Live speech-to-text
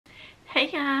Hey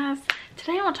guys,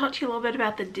 today I want to talk to you a little bit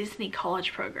about the Disney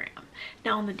College Program.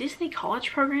 Now on the Disney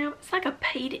College Program, it's like a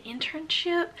paid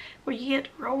internship where you get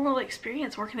real world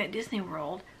experience working at Disney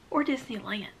World or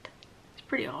Disneyland. It's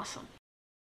pretty awesome.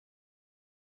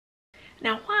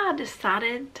 Now why I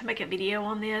decided to make a video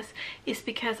on this is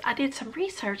because I did some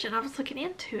research and I was looking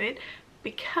into it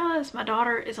because my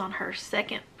daughter is on her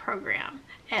second program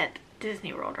at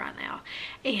Disney World right now.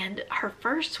 And her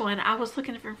first one, I was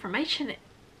looking for information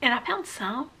and I found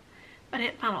some, but I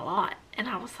didn't find a lot. And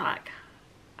I was like,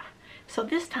 so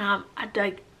this time I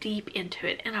dug deep into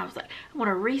it and I was like, I want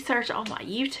to research all my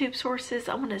YouTube sources.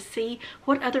 I want to see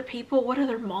what other people, what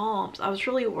other moms. I was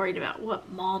really worried about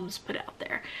what moms put out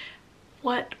there.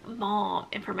 What mom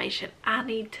information I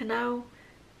need to know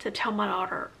to tell my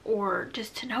daughter or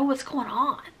just to know what's going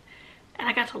on. And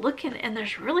I got to looking and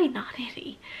there's really not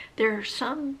any. There's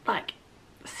some like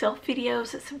self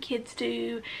videos that some kids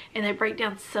do and they break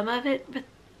down some of it, but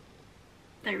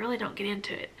they really don't get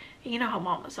into it. And you know how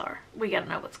mamas are. We got to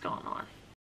know what's going on.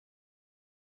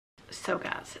 So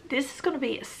guys, this is going to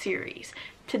be a series.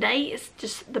 Today is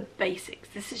just the basics.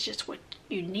 This is just what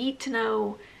you need to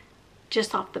know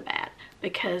just off the bat,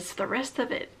 because the rest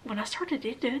of it, when I started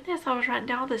doing this, I was writing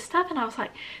down all this stuff and I was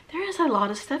like, there is a lot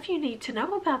of stuff you need to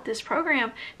know about this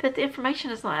program that the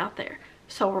information is not out there.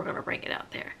 So we're going to bring it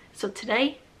out there. So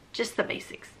today, just the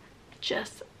basics.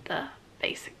 Just the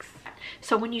basics.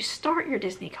 So when you start your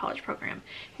Disney College Program,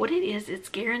 what it is, it's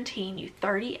guaranteeing you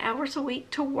 30 hours a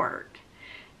week to work.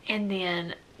 And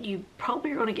then you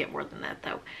probably are going to get more than that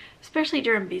though, especially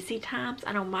during busy times.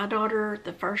 I know my daughter,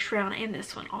 the first round and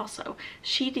this one also,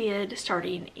 she did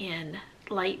starting in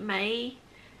late May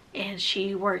and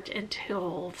she worked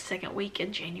until the second week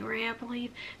in January, I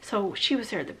believe. So she was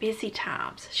there the busy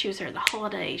times. She was there the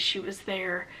holidays. She was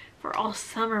there for all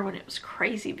summer when it was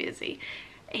crazy busy.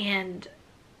 And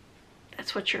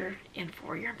that's what you're in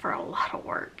for. You're in for a lot of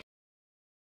work.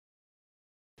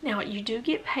 Now you do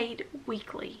get paid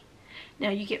weekly. Now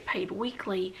you get paid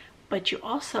weekly, but you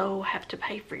also have to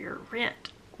pay for your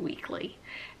rent weekly.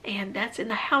 And that's in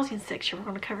the housing section. We're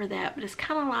going to cover that, but it's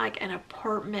kind of like an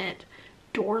apartment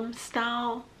dorm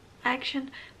style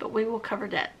action, but we will cover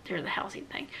that during the housing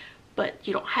thing. But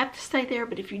you don't have to stay there,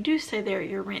 but if you do stay there,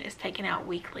 your rent is taken out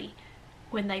weekly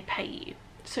when they pay you.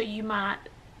 So you might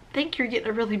think you're getting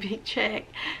a really big check,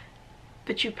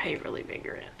 but you pay really big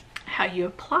rent. How you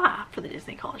apply for the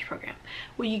Disney College Program?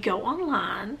 Well, you go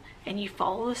online and you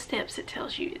follow the steps it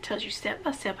tells you. It tells you step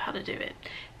by step how to do it.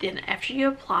 Then after you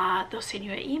apply, they'll send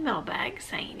you an email back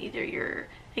saying either you're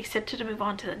accepted to move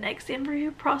on to the next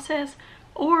interview process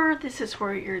or this is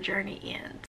where your journey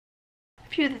ends. A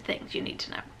few of the things you need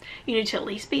to know. You need to at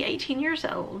least be 18 years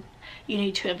old. You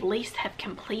need to at least have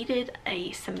completed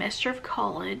a semester of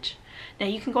college. Now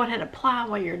you can go ahead and apply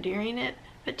while you're doing it,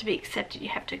 but to be accepted you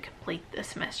have to complete the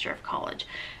semester of college.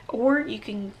 Or you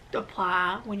can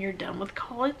apply when you're done with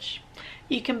college.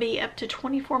 You can be up to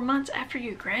 24 months after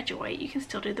you graduate. You can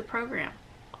still do the program.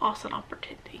 Awesome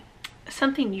opportunity.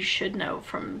 Something you should know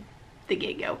from the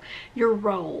get-go, your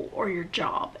role or your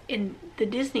job. In the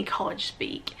Disney College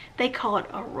speak, they call it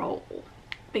a role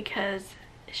because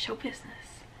it's show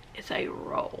business. It's a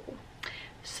role.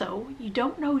 So you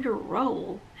don't know your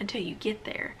role until you get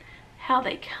there. How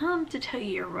they come to tell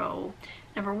you your role,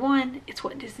 number one, it's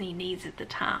what Disney needs at the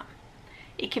time.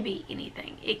 It could be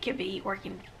anything. It could be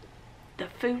working the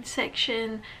food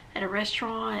section at a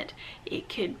restaurant. It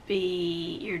could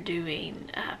be you're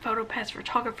doing photo pass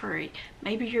photography.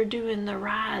 Maybe you're doing the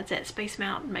rides at Space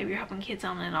Mountain. Maybe you're helping kids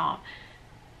on and off.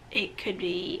 It could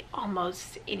be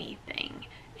almost anything,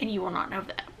 and you will not know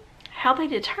that. How they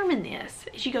determine this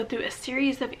is you go through a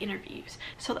series of interviews.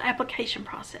 So the application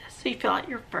process. So you fill out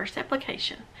your first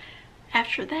application.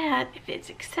 After that, if it's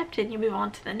accepted, you move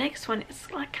on to the next one. It's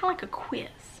like kind of like a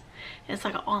quiz. It's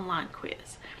like an online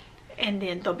quiz. And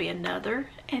then there'll be another,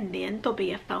 and then there'll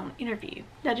be a phone interview.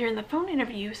 Now during the phone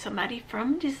interview, somebody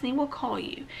from Disney will call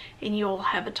you and you'll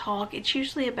have a talk. It's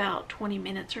usually about 20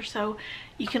 minutes or so.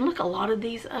 You can look a lot of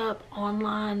these up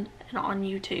online and on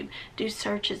YouTube. Do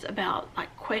searches about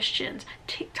like questions.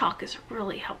 TikTok is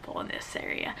really helpful in this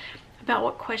area. About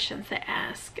what questions they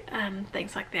ask,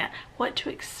 things like that. What to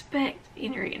expect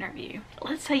in your interview.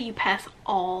 Let's say you pass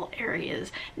all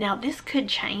areas. Now this could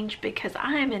change because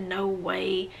I am in no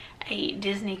way a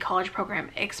Disney College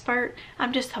Program expert.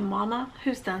 I'm just a mama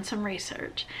who's done some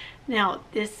research. Now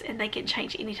this, and they can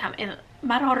change anytime. And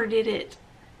my daughter did it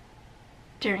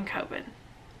during COVID.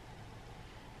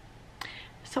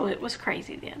 So it was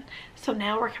crazy then. So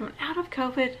now we're coming out of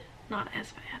COVID, not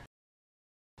as bad.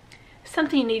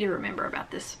 Something you need to remember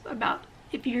about this, about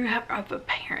if you have a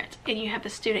parent and you have a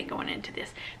student going into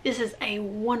this, this is a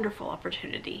wonderful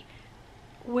opportunity.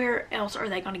 Where else are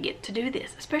they going to get to do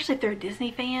this? Especially if they're a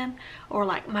Disney fan, or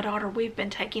like my daughter, we've been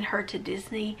taking her to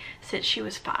Disney since she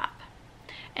was 5.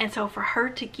 And so for her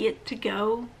to get to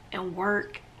go and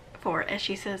work for, as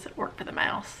she says, work for the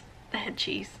mouse, the head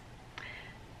cheese.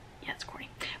 Yeah, it's corny.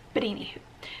 But anywho,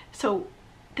 so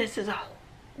this is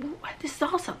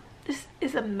awesome. This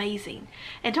is amazing.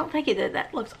 And don't think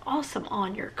that looks awesome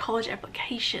on your college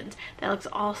applications. That looks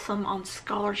awesome on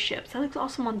scholarships. That looks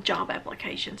awesome on job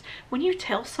applications. When you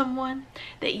tell someone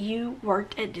that you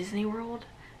worked at Disney World,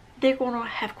 they're going to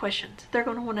have questions. They're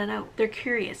going to want to know. They're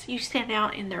curious. You stand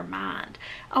out in their mind.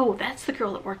 Oh, that's the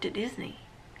girl that worked at Disney.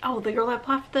 Oh, the girl that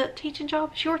applied for the teaching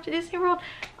job, she worked at Disney World.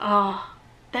 Oh,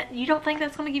 that, you don't think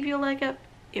that's going to give you a leg up?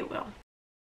 It will.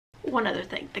 One other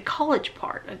thing, the college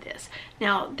part of this.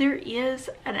 Now, there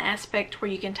is an aspect where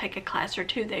you can take a class or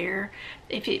two there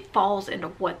if it falls into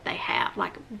what they have.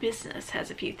 Like business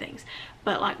has a few things.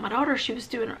 But like my daughter, she was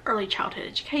doing early childhood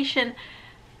education.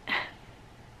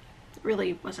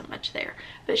 Really wasn't much there.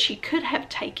 But she could have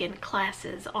taken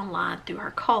classes online through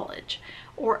her college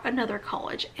or another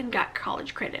college and got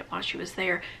college credit while she was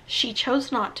there. She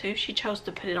chose not to. She chose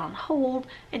to put it on hold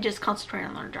and just concentrate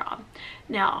on her job.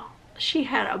 Now, she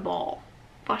had a ball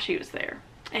while she was there,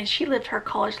 and she lived her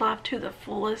college life to the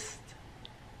fullest,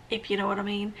 if you know what I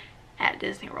mean, at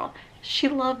Disney World. She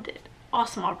loved it.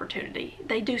 Awesome opportunity.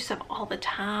 They do stuff all the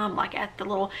time, like at the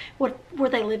little, where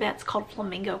they live at, it's called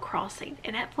Flamingo Crossing,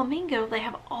 and at Flamingo they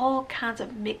have all kinds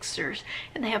of mixers,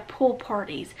 and they have pool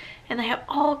parties, and they have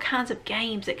all kinds of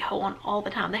games that go on all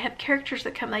the time. They have characters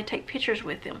that come, they take pictures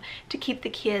with them to keep the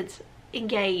kids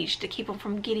engaged, to keep them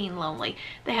from getting lonely.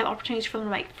 They have opportunities for them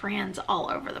to make friends all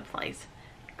over the place.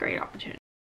 Great opportunity.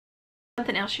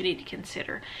 Something else you need to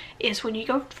consider is when you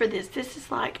go for this, this is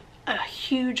like a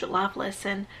huge life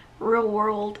lesson, real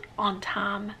world on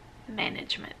time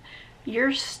management.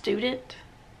 Your student,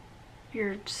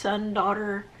 your son,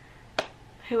 daughter,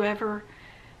 whoever,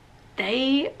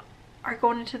 they are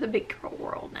going into the big girl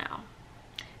world now.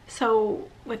 So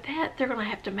with that, they're going to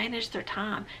have to manage their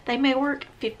time. They may work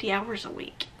 50 hours a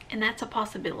week, and that's a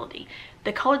possibility.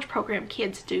 The college program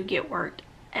kids do get worked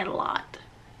a lot.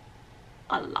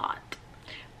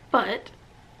 But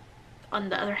on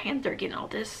the other hand, they're getting all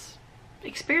this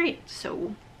experience,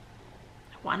 so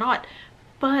why not?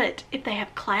 But if they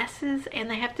have classes and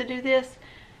they have to do this,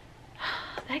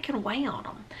 that can weigh on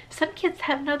them. Some kids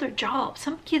have another job.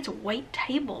 Some kids wait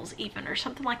tables even, or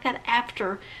something like that,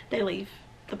 after they leave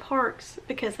the parks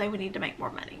because they would need to make more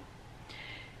money.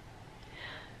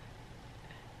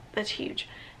 That's huge.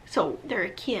 So they're a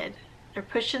kid. They're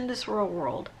pushing this real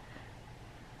world.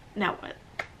 Now what?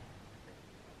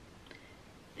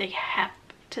 They have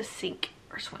to sink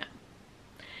or swim.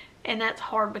 And that's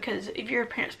hard because if you're a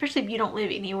parent, especially if you don't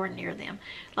live anywhere near them.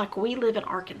 Like we live in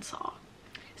Arkansas.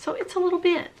 So it's a little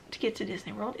bit to get to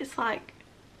Disney World. It's like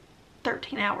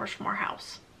 13 hours from our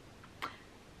house.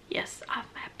 Yes,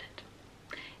 I've mapped it.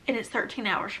 And it's 13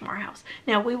 hours from our house.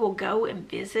 Now we will go and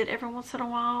visit every once in a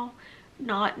while,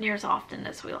 not near as often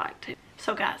as we like to.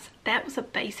 So guys, that was a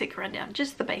basic rundown,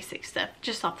 just the basic stuff,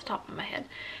 just off the top of my head.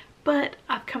 But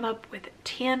I've come up with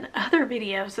 10 other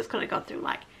videos that's going to go through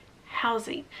like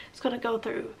housing. It's going to go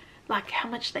through like how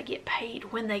much they get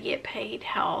paid, when they get paid,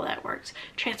 how all that works,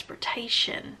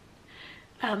 transportation,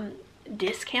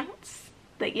 discounts.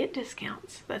 They get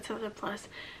discounts. That's another plus.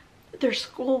 Their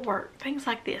schoolwork, things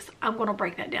like this. I'm going to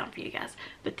break that down for you guys.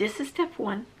 But this is step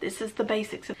 1. This is the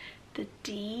basics of the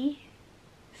DCP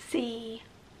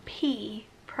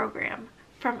program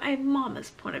from a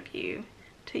mama's point of view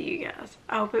to you guys.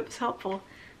 I hope it was helpful.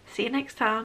 See you next time.